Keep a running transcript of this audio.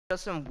does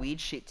some weird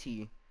shit to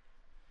you.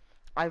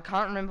 I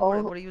can't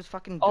remember what he was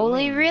fucking doing. All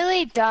he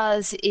really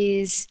does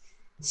is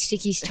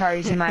stick his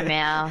toes in my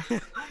mouth.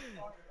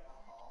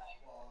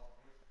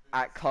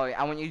 Alright, Chloe,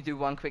 I want you to do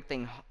one quick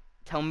thing.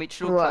 Tell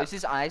Mitchell to What? close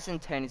his eyes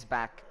and turn his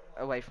back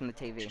away from the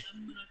TV.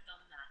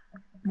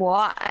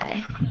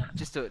 Why?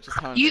 Just do it. Just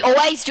tell him. You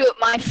always do it.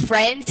 My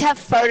friends have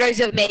photos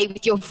of me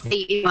with your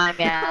feet in my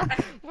mouth.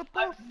 What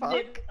the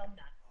fuck?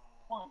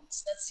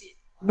 Once, that's it.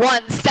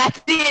 Once,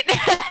 that's it.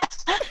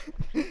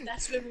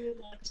 That's when we were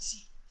like to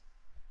see.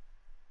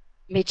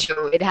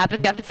 Mitchell, it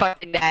happened the other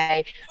fucking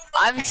day.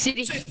 I'm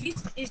sitting. So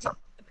this is a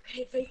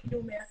feet in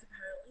your mouth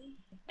apparently.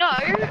 No.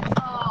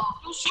 Oh,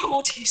 you're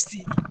so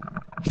autistic.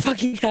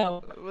 Fucking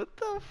hell. What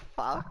the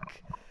fuck?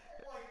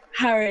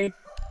 Harry,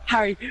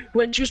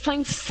 when she was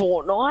playing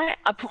Fortnite,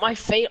 I put my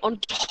feet on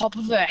top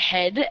of her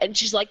head, and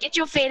she's like, "Get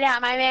your feet out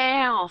of my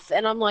mouth!"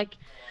 And I'm like,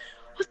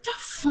 "What the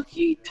fuck are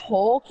you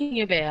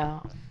talking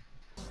about?"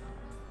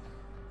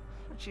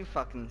 What'd you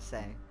fucking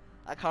say?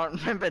 I can't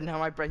remember now.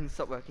 My brain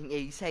stopped working. Yeah,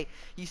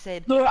 you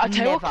said. No, I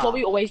tell you what never.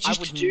 Chloe always used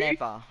I would to do.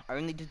 never. I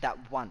only did that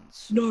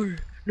once. No.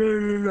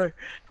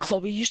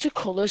 Chloe used to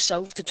call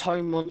herself the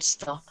Toe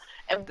Monster,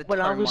 and The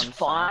when I Toe was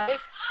Monster.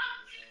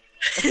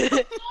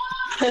 5.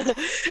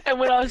 And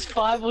when I was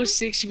 5 or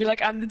 6, she'd be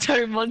like, "I'm the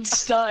Toe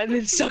Monster," and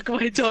then suck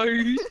my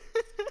toes.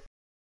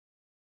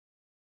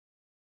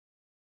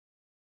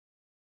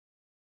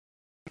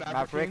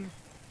 Maverick.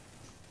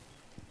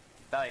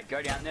 Belly,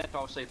 go down there,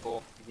 throw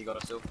C4 if you got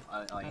it still.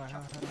 I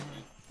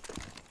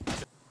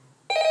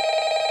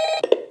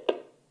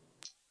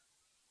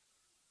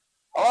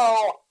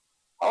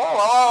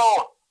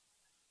Hello.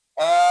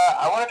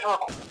 I wanted to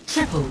record.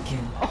 Triple kill.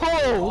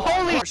 Oh,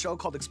 holy Our show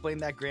called Explain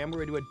That Gram, where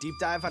we do a deep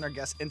dive on our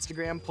guest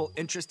Instagram, pull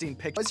interesting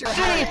pictures. What's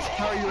your shit!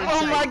 How are you Oh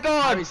insane? my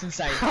god! Harry's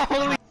insane.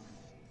 Holy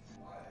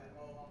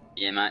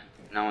Yeah, mate,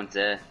 no one's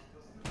there.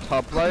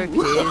 top bloke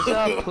is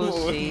a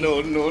pussy.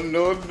 No.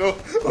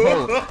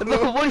 Oh, but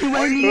what are you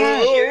waiting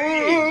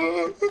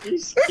at?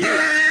 He's cute.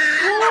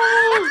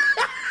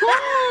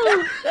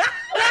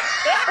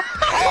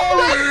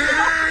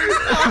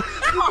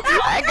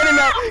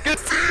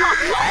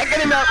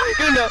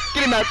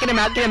 Get him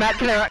out! Get him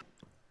out!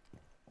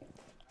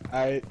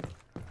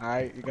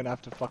 Alright, you're gonna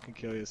have to fucking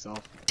kill yourself.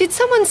 Did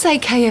someone say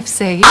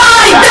KFC?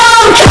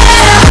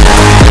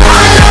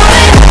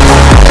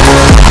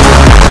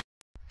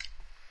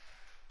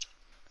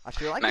 I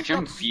feel like Max, he's you're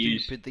not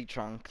confused. stupidly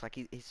drunk. Like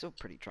he's still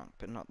pretty drunk,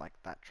 but not like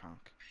that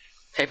drunk.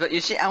 Hey, but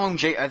you see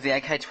LMG over the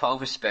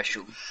AK-12 is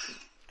special.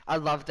 I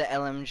love the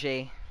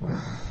LMG,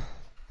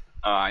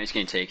 Alright, he's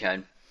getting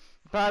TK'd.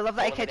 but I love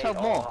the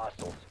AK-12 more.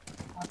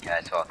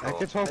 Yeah, that's what I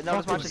thought. But not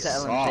as much as the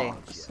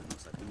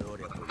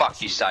LMG.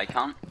 Fuck you say,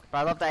 cunt. But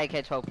I love the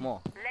AK-12 more.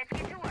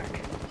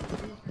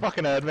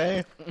 Fucking heard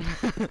me.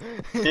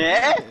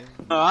 Yeah?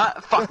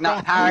 Alright, fuck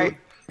no, Harry.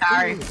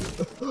 What?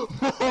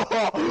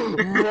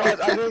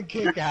 I didn't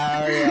kick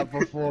Harry out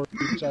before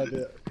you tried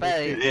to.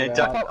 Bailey, Yeah,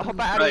 hop out of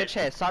your right.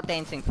 chair. Start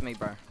dancing for me,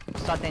 bro.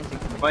 Start dancing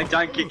for me. Wait,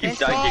 don't kick him,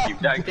 don't kick him,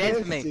 don't kick him. Dance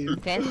for me.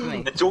 Dance for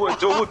me. It's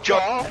all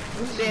job.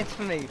 Dance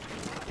for me.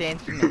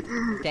 Dance for me.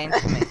 Dance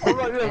for me. I'm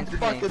not gonna Dance for me.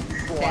 fucking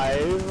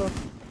slave.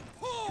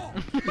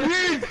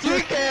 You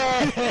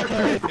dickhead!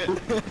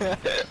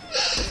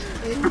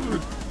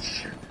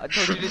 I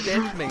told you to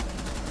dance for me.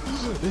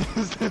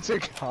 You're such a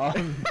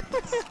cunt.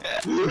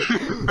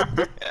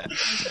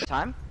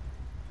 Time?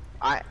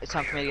 Alright, it's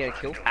time for me to get a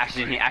kill.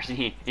 Action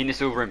here, in the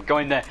silver room. Go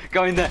in there.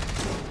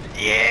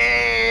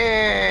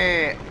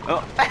 Yeah!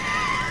 Oh.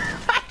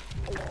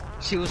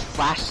 She was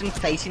flashed and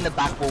facing the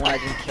back wall when I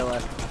didn't kill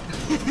her.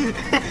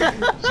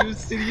 She was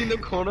sitting in the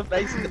corner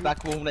facing the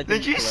back wall when I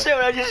didn't Did you kill see her.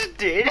 what I just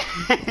did?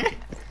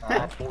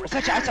 I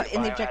saw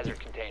in the objective.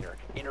 Container.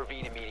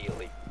 Intervene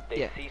immediately. They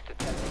Yeah. cease to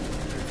test the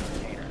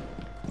container.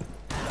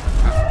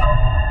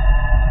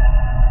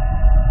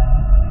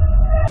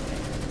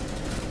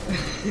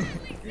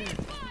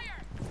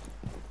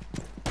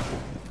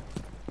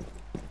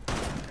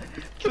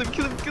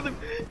 Kill him.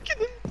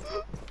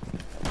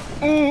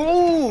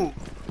 Ooh!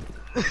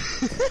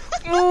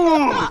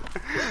 Ooh!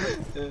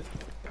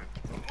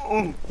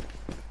 Ooh!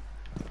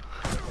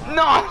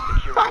 No!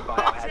 Secure the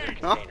biohazard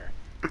container.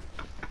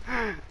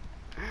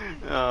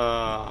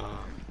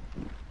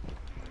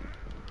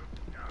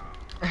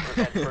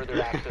 Prevent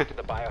further access to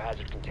the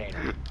biohazard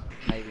container.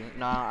 Maybe.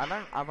 No,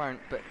 I won't,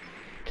 but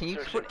can you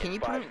put in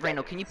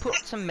Randall, can you put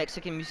some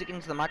Mexican music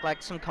into the mic,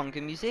 like some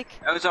conga music?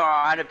 That was alright,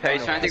 I had a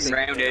piece, I don't think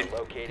Randall did.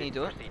 Can you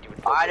do it?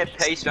 I had a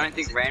piece, I don't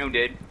think Randall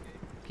did.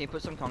 Can you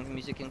put some conga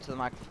music into the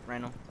mic,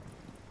 Randall?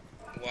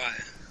 Why?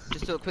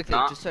 Just do it quickly,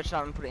 Nah. just search it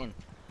up and put it in.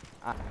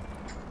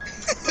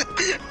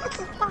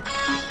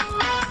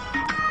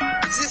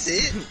 Is this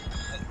it?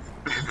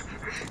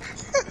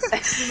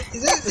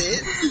 Is this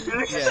it?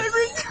 You're so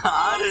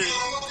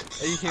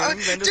retarded. Are you hearing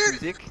Randall's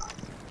dude. music?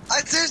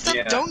 There's that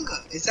Yeah. donga.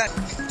 Is that?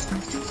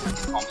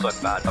 I'm so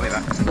bad, I'll be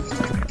back.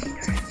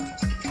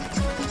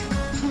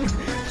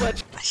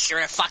 I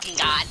swear to fucking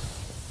God.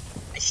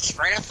 I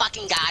swear to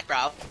fucking God,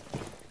 bro.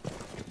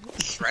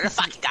 swear to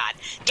fucking God.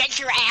 Get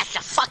your ass the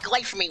fuck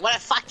away from me. What the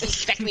fuck do you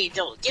expect me to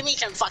do? Give me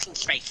some fucking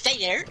space. Stay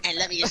there and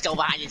let me just go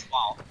behind this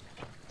wall.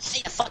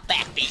 Stay the fuck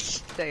back,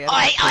 bitch. Stay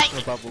Alright,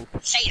 bubble.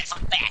 Stay the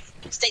fuck back.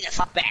 Stay the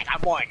fuck back.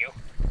 I'm warning you.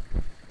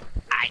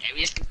 Alright, let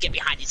me just get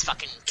behind this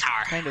fucking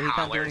car. Randall, he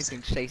can't do where is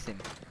anything. Chase him.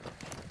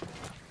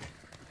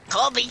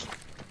 Colby?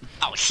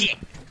 Oh shit.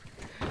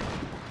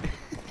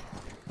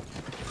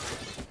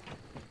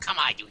 Come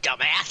on, you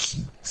dumbass.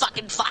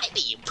 Fucking fight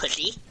me, you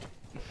pussy.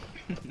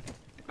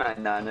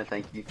 No,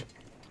 thank you.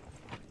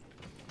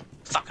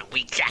 Fucking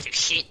weak sack of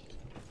shit.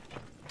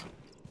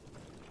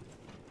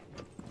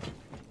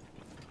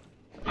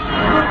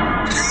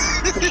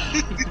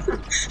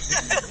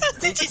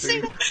 Did you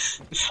see that?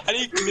 I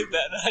didn't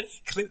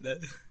clip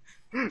that.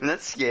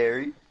 That's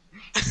scary.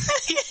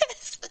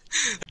 Yes.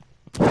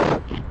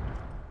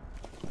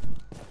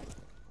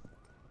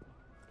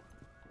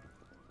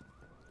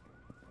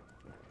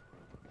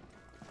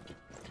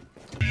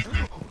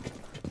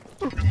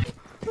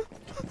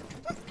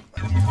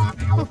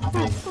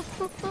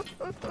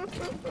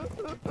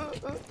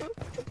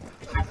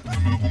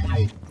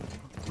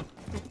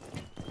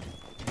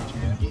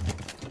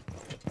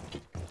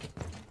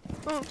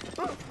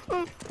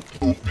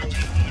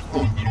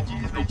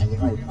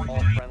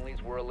 All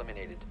friendlies were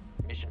eliminated.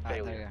 Mission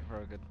failure. We're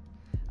all good.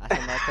 I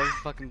think my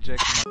fucking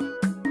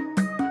jerking.